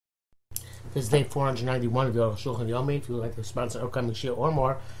This is day 491 of the Aruch Shulchan Yomi. If you would like to sponsor an upcoming shir or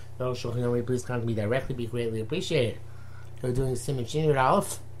more, the Aruch Shulchan Yomi, please contact me directly. Be greatly appreciated. We're doing Siman Shinir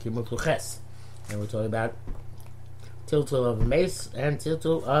Aleph, Gimel Ches, and we're talking about tiltul of a mace and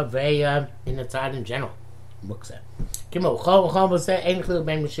tiltul of a in the tzad in general. Muksa. Gimel Chol Chol say Ein Chiluk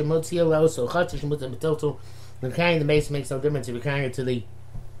Ben Mishemotzi Lo So Chatzer Shemutza B'tiltul. When carrying the mace makes no difference if you're carrying it to the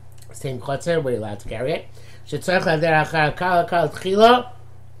same chatzer where you're allowed to carry it. Shetzarech Lader Achar Kal Kal Tchila.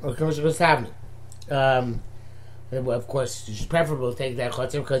 Or commercial was happening. Of course, it's preferable to take that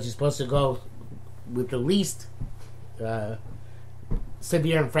chotzer because you're supposed to go with the least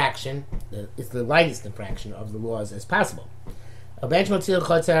severe infraction. It's the lightest infraction of the laws as possible. If that's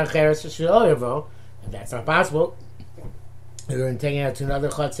not possible, you're going to take it out to another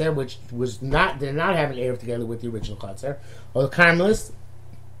chotzer, which was not, they're not having erev together with the original chotzer, or the Carmelist,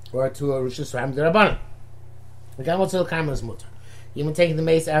 or to a Rishus Ram D'Rabbanan. The Carmelist Carmelist mutter. Even taking the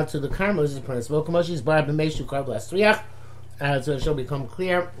mace out to the Carmel is permissible. Kamoshi's bar the mace to carve last triach, so it shall become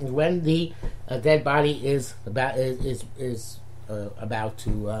clear when the dead body is about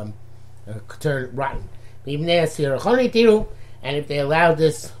to turn rotten. Even there, and if they allow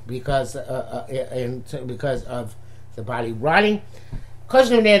this because of the body rotting,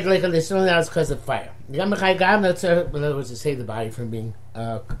 they still allow because of fire. In other words, to save the body from being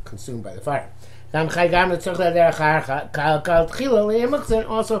consumed by the fire. Also,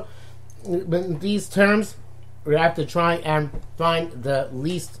 in these terms, we have to try and find the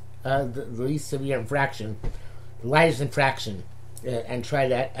least severe infraction, the lightest infraction, and try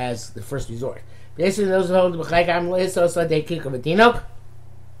that as the first resort. Basically, those who hold they kick of a dinok.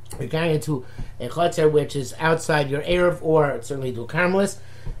 You're carrying it to a chotzer which is outside your erev, or certainly to a carmelist.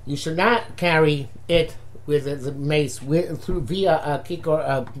 You should not carry it with the mace via a kick or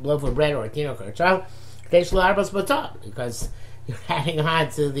a loaf of bread or a tinok or a child, because you're adding on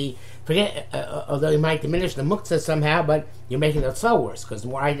to the although you might diminish the muktzah somehow, but you're making it so worse because the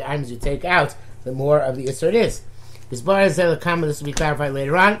more items you take out, the more of the isser it is. This bar is the comment. This will be clarified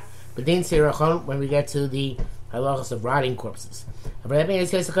later on, but din sirachon when we get to the halachas of rotting corpses. Also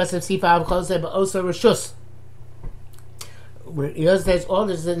rishus. He says all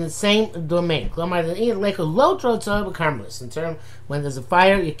this is in the same domain. Like a low carmelist. In terms, when there's a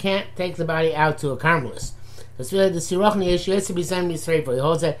fire, you can't take the body out to a carmelist. It's really the sirachni issue. Has to be sent misrefo. He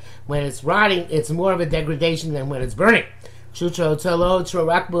holds that when it's rotting, it's more of a degradation than when it's burning. And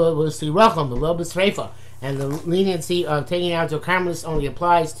the leniency of taking it out to a carmelist only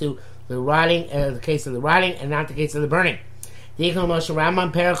applies to the rotting, the case of the rotting, and not the case of the burning. He infers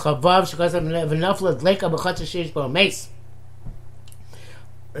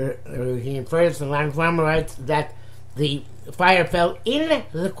from the line of Rama writes that the fire fell in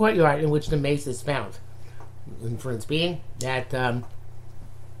the courtyard in which the mace is found. Inference being that you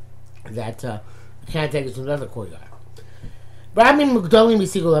can't take it to another courtyard.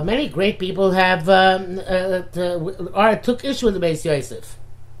 Many great people have took issue with the Beis Yosef.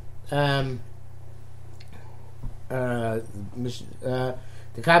 The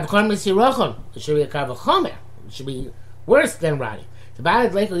Kavachomer Sirachon, it should be a Kavachomer. It should be worse than rotting. The body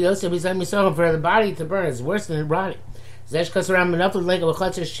of Lake of Yosef is for the body to burn is worse than rotting. That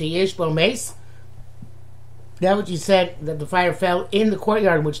what you said, that the fire fell in the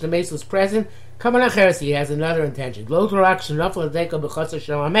courtyard in which the mace was present. He has another intention. It's like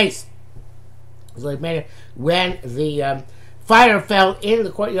when the fire fell in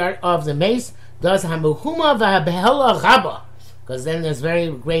the courtyard of the mace, does hamuhuma v'habehela chaba, because then there's very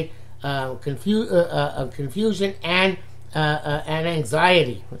great confusion and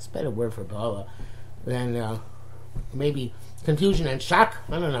anxiety. What's a better word for behela than maybe confusion and shock?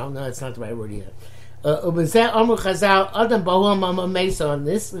 I don't know. No, it's not the right word either. In this case,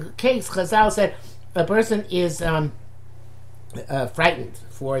 Chazal said a person is frightened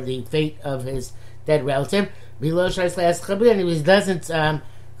for the fate of his dead relative. And if he doesn't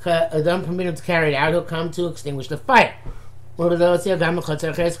permit him to carry it out, he'll come to extinguish the fire. Therefore, you can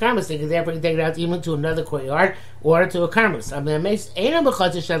take it out even to another courtyard or to a carmelist.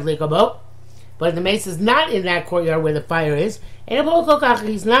 But the mace is not in that courtyard where the fire is.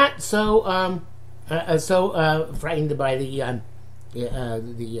 He's not so frightened by the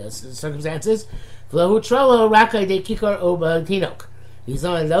circumstances. He's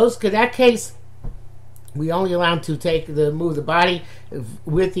only those. In that case, we only allow him to move the body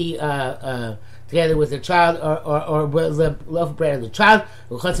with the together with the child or with the loaf of bread of the child,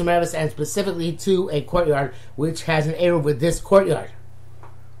 and specifically to a courtyard which has an eruv with this courtyard.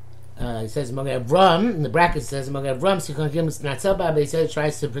 He says Mogav Ram in the bracket says Mogav Ram Sikonkim Snatzaba. Beis Yosef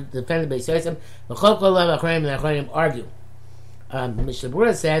tries to defend the Beis Yosef. The Chokol and the Achronim argue. Mishnah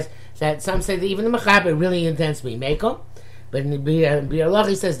Berurah says that some say that even the Mechaber really intends to be Meko, but in Biur Halacha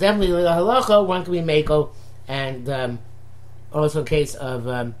he says definitely the Halacha one can be Meko, and also in case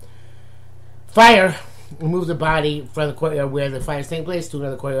of fire, remove the body from the courtyard where the fire is taking place to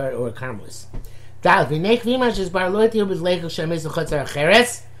another courtyard or a carmelis.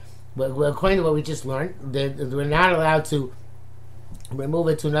 According to what we just learned, we're not allowed to remove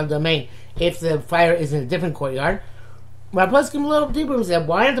it to another domain if the fire is in a different courtyard. My Poskim Dibrum said,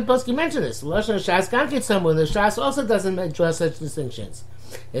 why didn't the Poskim mention this? Lashon Shas Gankit somewhere. The Shas also doesn't draw such distinctions.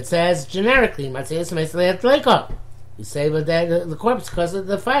 It says generically, you say but the corpse because of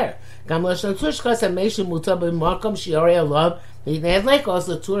the fire. Also, the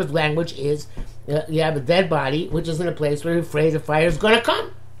Torah's language is you have a dead body which is in a place where you're afraid the fire is going to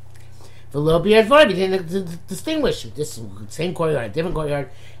come. The low beard void, he didn't distinguish this same courtyard, different courtyard.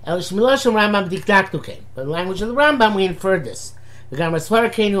 But the language of the Rambam, we inferred this. And this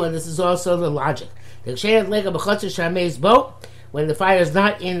is also the logic. When the fire is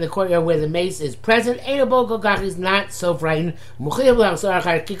not in the courtyard where the mace is present, is not so frightened.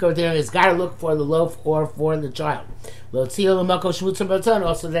 He's got to look for the loaf or for the child. Also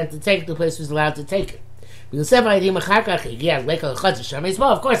then to take the place he's allowed to take it. Of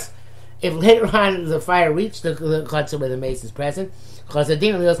course, if later on the fire reached the chutzah where the mace is present, so then the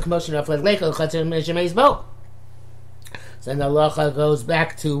halacha goes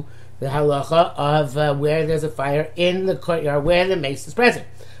back to the halacha of where there's a fire in the courtyard where the mace is present.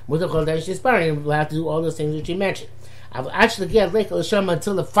 You're allowed to do all those things that you mentioned. Actually,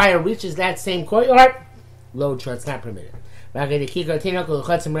 until the fire reaches that same courtyard, low trust not permitted.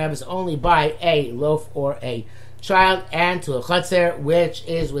 Is only by a loaf or a child and to a chutzner which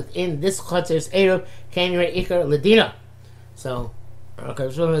is within this chutzner's eruv kanir ikar ladina. So,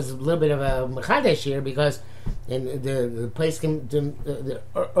 okay, so there's a little bit of a mechadesh here because in the place the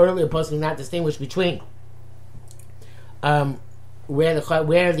earlier post can not distinguish between where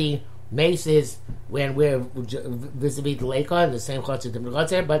the mace is when we're vis-a-vis the leika, the same chutzner, different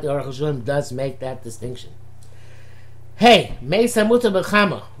chutzner, but the Aruch HaShalom does make that distinction. Hey, mace hamuta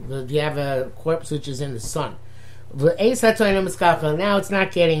b'chama. You have a corpse which is in the sun. Now it's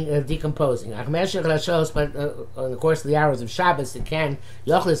not getting decomposing. But in the course of the hours of Shabbos, it can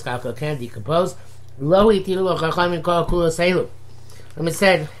decompose. Let me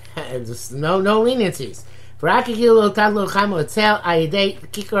said, no leniencies. The only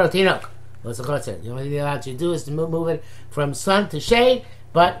thing you're allowed to do is to move it from sun to shade,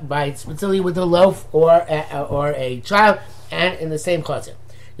 but by specifically with a loaf or a child, and in the same chutzner.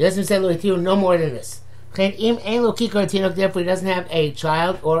 He doesn't say no more than this. Therefore, he doesn't have a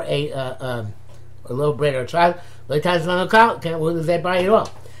child or a low bread or a child. Can't move that body at all.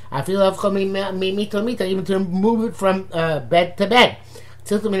 I feel even to move it from bed to bed.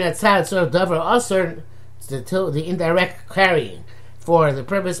 Sort of dover also the indirect carrying for the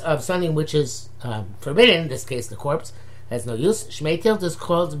purpose of something which is forbidden. In this case, the corpse has no use. Shmei tilt is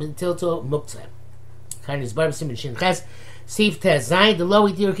called tilto muktzeh. Kind of barb simin shin ches sif tes zayin the low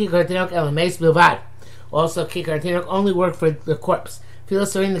itir kikar tinok elameis bilvad. Also, kikar tinok only work for the corpse.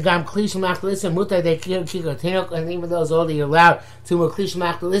 Filosorin the gam klish machlisa mutar de kikar tinok, and even those all that you're allowed to move klish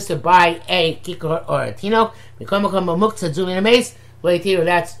machlisa by a kikar or a tinok, become a muktzah zooming a mace.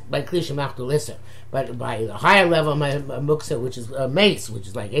 That's by klish machlisa. But by the higher level, my muktzah, which is a mace, which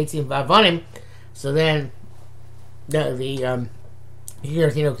is like 18 vavonim, so then the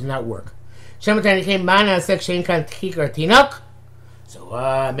kikar tinok does not work. Shematani came mana section kan kikar tinok. So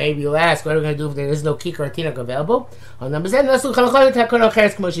maybe you'll ask, what are we going to do if there is no kikar tinok available? We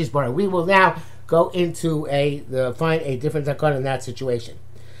will now go into find a different takon in that situation.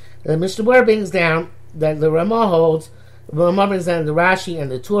 The Mishnah Berurah brings down that the Ramah holds, the Ramah brings down the Rashi and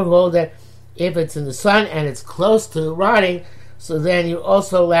the Tur hold that if it's in the sun and it's close to rotting, so then you're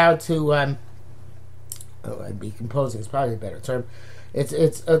also allowed to decomposing is probably a better term. It's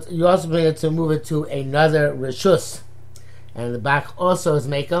you also bring it to move it to another reshus. And the back also is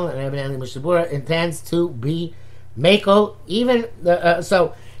Mako, and evidently Mishnah Berurah intends to be Mako, even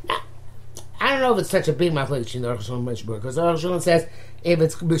so. I don't know if it's such a big machlokes in the Aruch HaShalom and Mishnah Berurah, because the Aruch HaShalom says if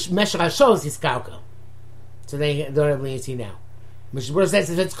it's Meshach HaShos, it's Kalka. So they don't have leniency now. Mishnah Berurah says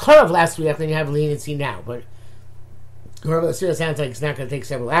if it's Korav last week, then you have leniency now. But Korav sounds like it's not going to take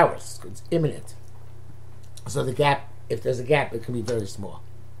several hours. It's imminent. So the gap, if there's a gap, it can be very small.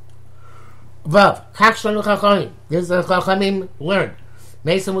 Vav, Chachshonu Chachamim. This is a Chachamim learned.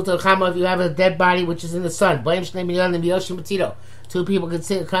 Mesa Mutar Chama, if you have a dead body which is in the sun. Bayim Shnei Milyon and Biyoshim Batito. Two people can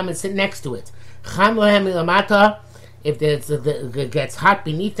come and sit next to it. Cham Lohem Milamata, if it gets hot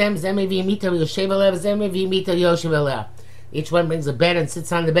beneath them, Zemevi Mita Yoshev Alev, Zemevi Mita Yoshev Alev. Each one brings a bed and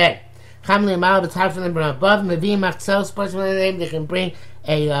sits on the bed. Chamli Amal B'Tar from them from above. Mevim Machzel Sports from them. They can bring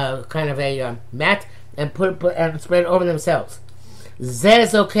a kind of a mat and put and spread it over themselves.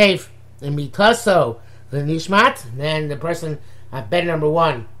 Zez Okev Mitaso the Nishmat. Then the person at bed number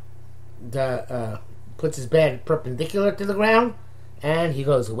one puts his bed perpendicular to the ground and he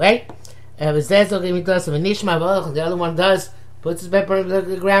goes away. Zez Okev Mitaso the Nishmat. The other one puts his bed perpendicular to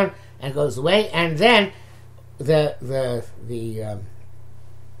the ground and goes away, and then the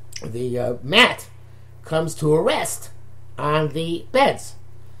mat comes to a rest on the beds,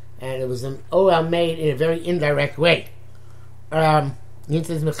 and it was an oil made in a very indirect way. The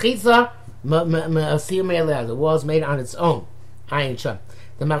wall is made on its own. The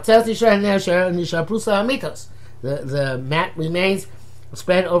mat remains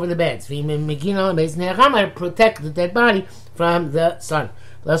spread over the beds. Protect the dead body from the sun.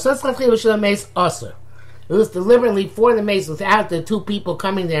 It was deliberately for the mace without the two people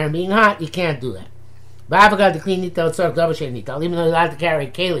coming there and being hot. You can't do that. Even though you're allowed to carry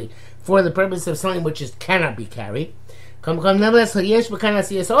a keli for the purpose of something which cannot be carried. Nevertheless, this is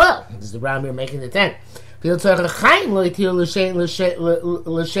the Ram here making the tent. Even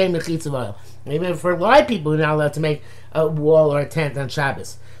for live people, you're not allowed to make a wall or a tent on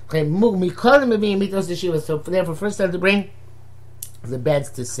Shabbos. So therefore, first I have to bring the beds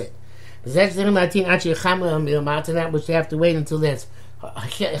to sit. Which they have to wait until it's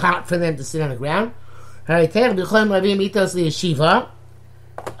hot for them to sit on the ground. Why can't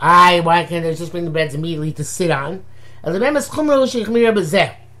they just bring the beds immediately to sit on? So it's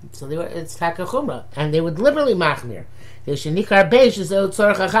like a chumrah, and they would liberally machmir. So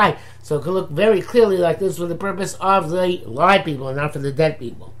it could look very clearly like this for the purpose of the live people and not for the dead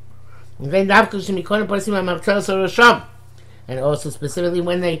people. And also specifically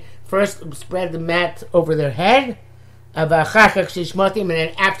when they first spread the mat over their head, and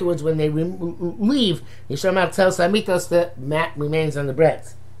then afterwards when they leave, the mat remains on the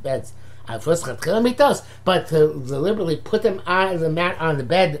beds. But to deliberately put them on the mat on the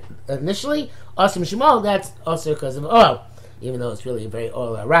bed initially, Asim Shemal, that's also because of oil, even though it's really very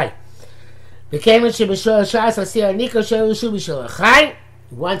oil alright.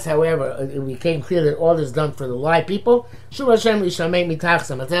 Once, however, it became clear that all is done for the live people,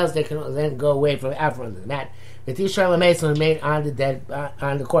 they can then go away from out from the mat. The Tishar Lames will remain on the dead,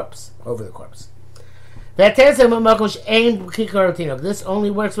 on the corpse, over the corpse. This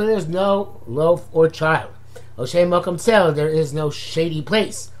only works when there's no loaf or child. There is no shady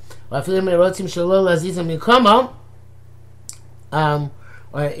place. Or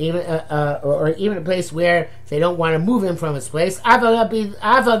even a place where they don't want to move him from his place.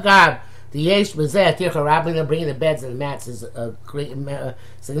 Avagab, the yesh b'zeh tircha rabbin, bringing the beds and the mats is a great,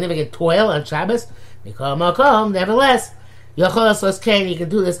 significant toil on Shabbos. Nevertheless, you can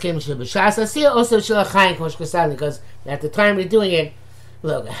do this because at the time we're doing it,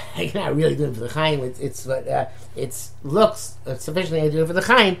 look, you're not really doing it for the Chaim. It looks sufficiently doing it for the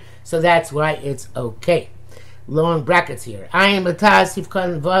Chaim, so that's why it's okay. Long brackets here. I am a Taz,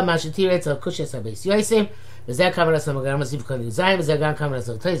 Sifkan Va Mashatira, so Kushas Habes Yosim, Vizak Kamaras Amagama Sifkan Yuzayim, Vizagan Kamaras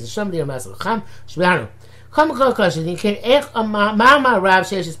of Tais, Shamdi Amasal Kham, Shbiano. Come question, you can Ech Mama Rab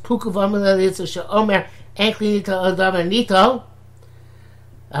says is Pukuvam Litsa Omer, Ankli Nito Odava Nito.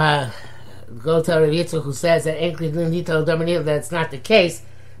 Go tell Rav Yitzchak who says that Ankli Nito Odava Nito, that's not the case.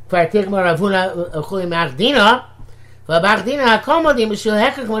 Partikma Ravuna Chuli Magdina, Vabagdina Hakomodim, Mishul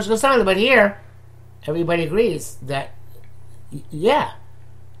Hekak Moshkosana, but here, everybody agrees that, yeah,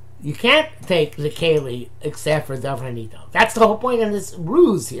 you can't take the keli except for Davranito. That's the whole point of this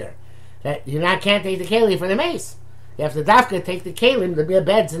ruse here, that you can't take the keli for the mace. You have to dafka take the kelim, the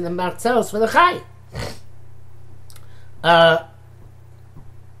beds and the martzels for the chai.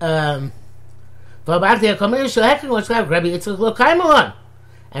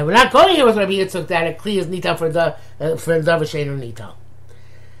 And we're not going here with Rabbi Yitzchak that a kli is nita for Davashen or nita.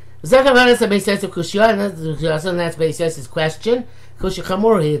 That's Beisyos's question.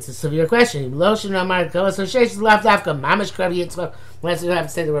 It's a severe question. Once you have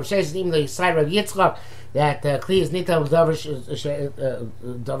to say the Rav Sheshes, even though you cite Rav Yitzchak that Kli is Nita Davar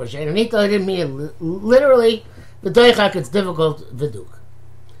Shein Nita, it didn't mean literally. The Doichak, it's difficult. Viduk.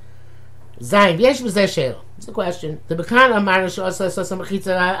 Zayin Yesh B'Zeh Sheil. It's a question. The Bekan Amar Shosha Sosam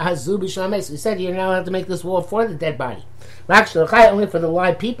Mechitza Hazu B'Shames. We said you're not allowed to make this wall for the dead body. Only for the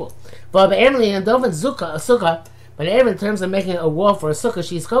live people. But Emily and Dovan Sukkah, but in terms of making a wall for a sukkah,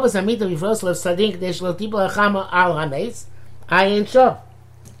 she's Kovas Amita Vifroslev Sadin Kadeshlo Tipo Achama Al Hames. Ayin Shov.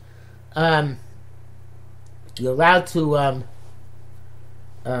 You're allowed to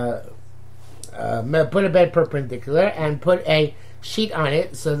put a bed perpendicular and put a sheet on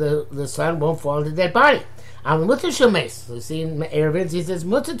it so the sun won't fall on the dead body. I'm mutter shumes. So see in Erevin, he says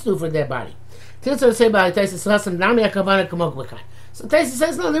mutter to do for dead body. Tilso say about Taisa Salasam Nami Akavana Kamok Bakan. So Taisa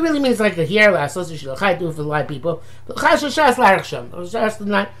says no, that really means like a here last. So she will do for the live people. But Chashashas Larachsham. Chashas did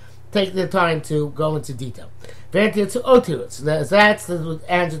not take the time to go into detail. Vantil to Otirut. So that's the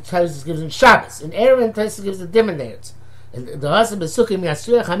answer Taisa gives in Shabbos. In Erevin, Taisa gives the different answers. The husband is Sukkah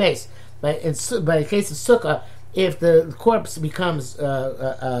Miasriach Hames. By the case of Sukkah, if the corpse becomes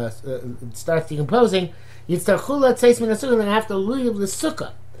starts decomposing, Yitzarchula Tzeis Min HaSukkah, then have to leave the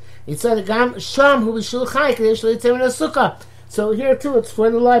Sukkah. Yitzar Gam Sham Hu B'Shul Chai Kadesh Lo Yitzar Min HaSukkah. So here too, it's for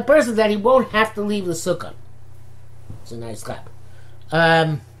the live person that he won't have to leave the Sukkah. It's a nice clap.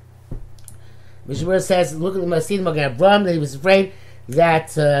 Mishnah says, look at the Masid Magen Avraham, that he was afraid that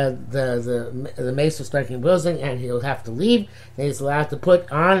the mace will start decomposing and he'll have to leave. Then he's allowed to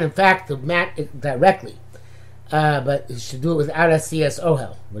put on, in fact, the mat directly. But he should do it without a CS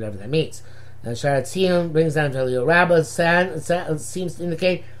Ohel, whatever that means. And Sharat Tziyun brings down to Elio Rabbah, seems to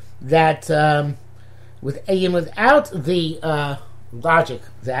indicate that without the logic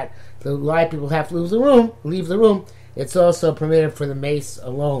that the live people have to leave the room, it's also permitted for the mace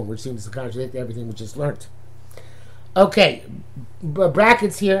alone, which seems to contradict everything we just learned. Okay,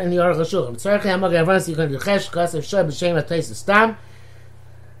 brackets here in the Aruch HaShulchan. Tzarech HaMagen Avraham, so you're going to do Chesh, Kasav, Shor, B'Shem, HaTeis, Stam.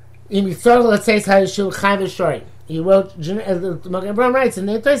 Im Yitzorah, let's say, HaYishul, Chai, V'Shorim. He wrote, the Magen Avraham writes, in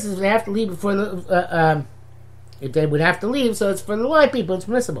the places they have to leave before the, if they would have to leave, so it's for the live people, it's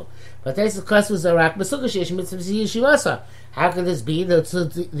permissible. But this is Kasav, Zarak, B'Sukkah, Shesh, Mitzvah, Yeshivasa. How can this be that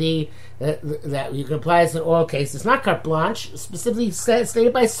you can apply this in all cases? It's not carte blanche, specifically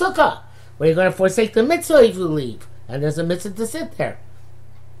stated by Sukkah, where you're going to forsake the mitzvah if you leave. And there's a mitzvah to sit there.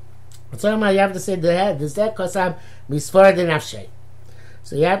 So you have to say the head. This that kosam misfar de nafshe.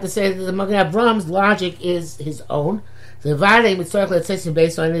 So you have to say that the Magen Avraham's logic is his own. The vade mitzvah letzeisim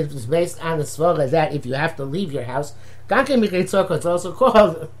based on it is based on the svara that if you have to leave your house, ganke mikei tzorka, it's also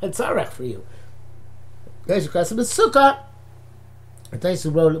called a tzarech for you. There's your kosam is sukkah. I tell you who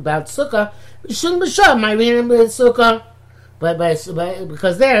wrote about sukkah. Shouldn't be sure. My reading is sukkah. But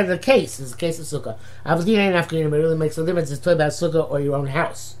because there, the case is the case of Sukkah. Avdina and Afghanistan, it really makes no difference. It's talking about Sukkah or your own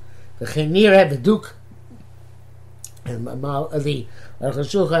house. The Chenira, the Duke, and the Aruch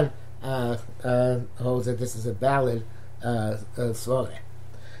HaShulchan holds that this is a valid svara.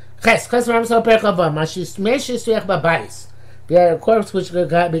 Ches Ram Sal Perek Hava, Mashis Meshis Tuech Babayis. We had a corpse which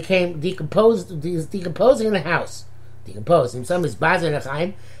became decomposing in the house. Decomposing. Some is Bazar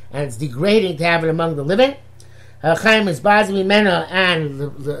Nechaim, and it's degrading to have it among the living. Chaim is Bazmi Mena, and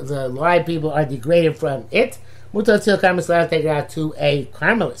the live people are degraded from it. Mutatil Karmelis allowed to take it out to a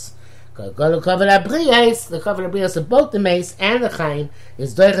Carmelis. The covenant of Brias of both the mace and the Chaim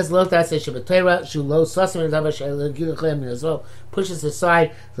is Doiches Lotas Shabbatera, Shulo Sasim and Davashalim as well, pushes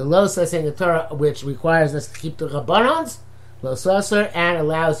aside the low Sassim in the Torah, which requires us to keep the Rabbanans, Lo Sasser, and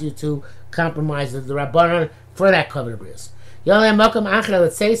allows you to compromise the Rabbanan for that covenant of Brias. Now,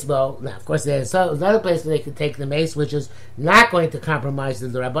 of course, there's another place where they can take the mace, which is not going to compromise the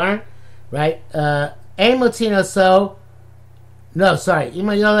Rabbanan, right? They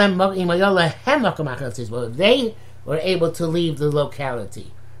were able to leave the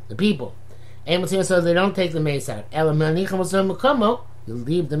locality, the people. So they don't take the mace out. You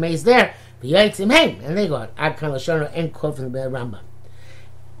leave the mace there, and they go out. End quote from the Rambam.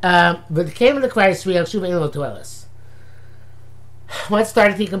 But the came of the Christ, once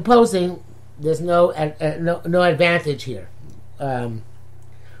started decomposing, there's no advantage here. Not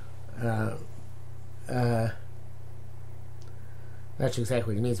sure exactly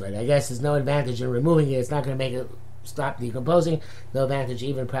what he means by that. I guess there's no advantage in removing it. It's not going to make it stop decomposing. No advantage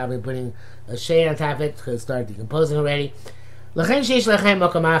even probably putting a shade on top of it because it started decomposing already. The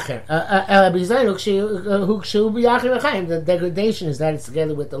degradation is that it's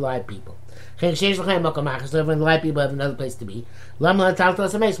together with the live people. So when the live people have another place to be,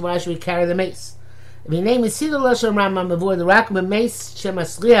 why should we carry the mace? The name is Siddur Lashon Rambam before the Rakam mace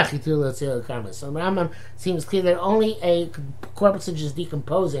shemasriach yitul l'tzil karmelis. So Rambam seems clear that only a corpse which is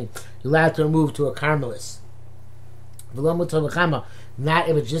decomposing you're allowed to remove to a karmelis. Not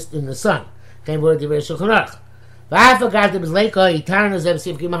if it's just in the sun. I forgot there was Leiko, Itarno Zeb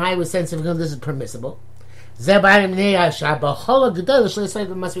Gimahai was sensitive, this is permissible. Zeb must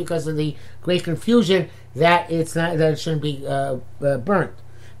be because of the great confusion that it's not that it shouldn't be burnt.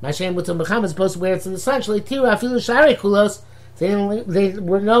 Mashem Mutum Bacham is supposed to wear it in the sun. They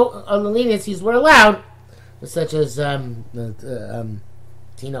were no other leniencies were allowed, such as Tinok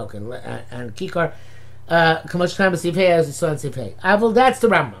and Kikar. Kamosh Kama Sifei, as we saw in Sifei. Avol, that's the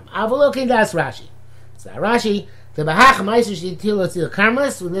Rambam. Avol, looking, that's Rashi. So Rashi, the Bahach Maisu Shitilo to the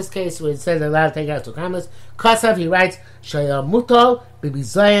Karmelis, in this case, where it says they're allowed to take out to Karmelis, Kasav, he writes, Shaya Muto, Bibi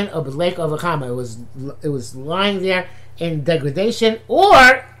Zayin, or Lake of Achama. It was lying there in degradation,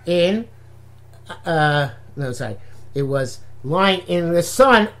 or in, it was lying in the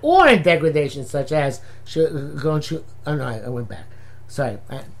sun, or in degradation, such as, I went back. Sorry.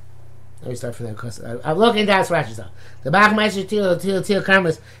 Let me start from there because I'm looking down Rashi's out. The Bach Meister Til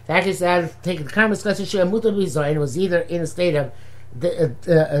Karmas actually said take the Karmas because it was either in a state of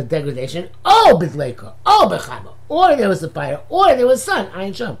degradation, Bidleka, Bechama, or there was a fire, or there was sun,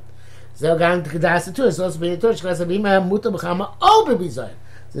 Ayin Sham. So Gan Kedas too is also being a torch because of Bima Muta Bechama, Bibizayin.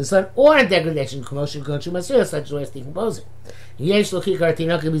 The sun or in degradation, commotion, country material, such as decomposing. Yesh Loki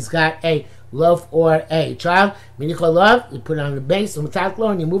Kartinok, he's got a loaf or a child. Minichol love, you put it on the base, and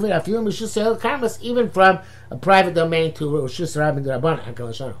you move it. I feel Mishusel Karmas, even from a private domain to Roshus Rabin Rabban,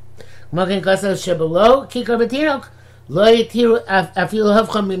 Akalashano. Mokin Kasa Shebelo, Kikar Betinok, Loy Tiru, I feel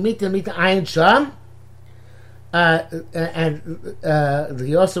Havcham Mita Ayin Sham. And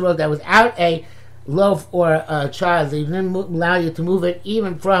he also wrote that without a loaf or a child, they didn't allow you to move it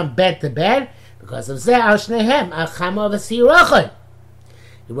even from bed to bed because of Ze'al Shnehem, Achama V'Sirachon.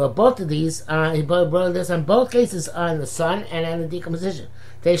 He wrote both of these, he wrote this on both cases on the sun and on the decomposition.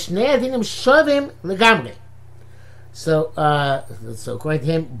 So according to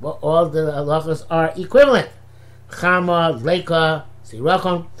him, all the halachos are equivalent. Chama, Leika,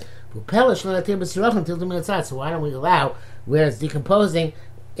 Sirachon. So why don't we allow where it's decomposing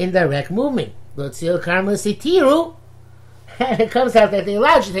indirect movement? And it comes out that they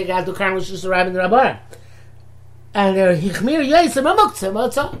allowed you to take out the Karmel Shusarab and the Rabban. And they're Hichmir Yosem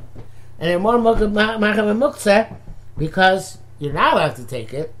Muktzah, and they're more Machem Muktzah because you're not allowed to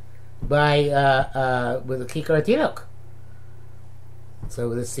take it by with a Kikar Tinok.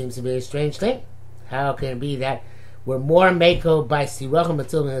 So this seems to be a strange thing. How can it be that we're more Mako by Sirachim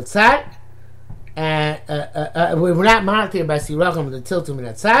Matil Minatzad, and we're not monitored by Sirachim Matil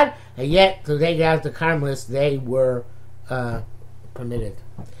Minatzad, and yet to take out the Karmelis they were permitted.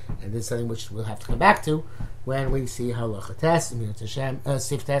 And this is something which we'll have to come back to when we see Halacha Tes,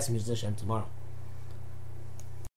 Sif Tes, Hashem tomorrow.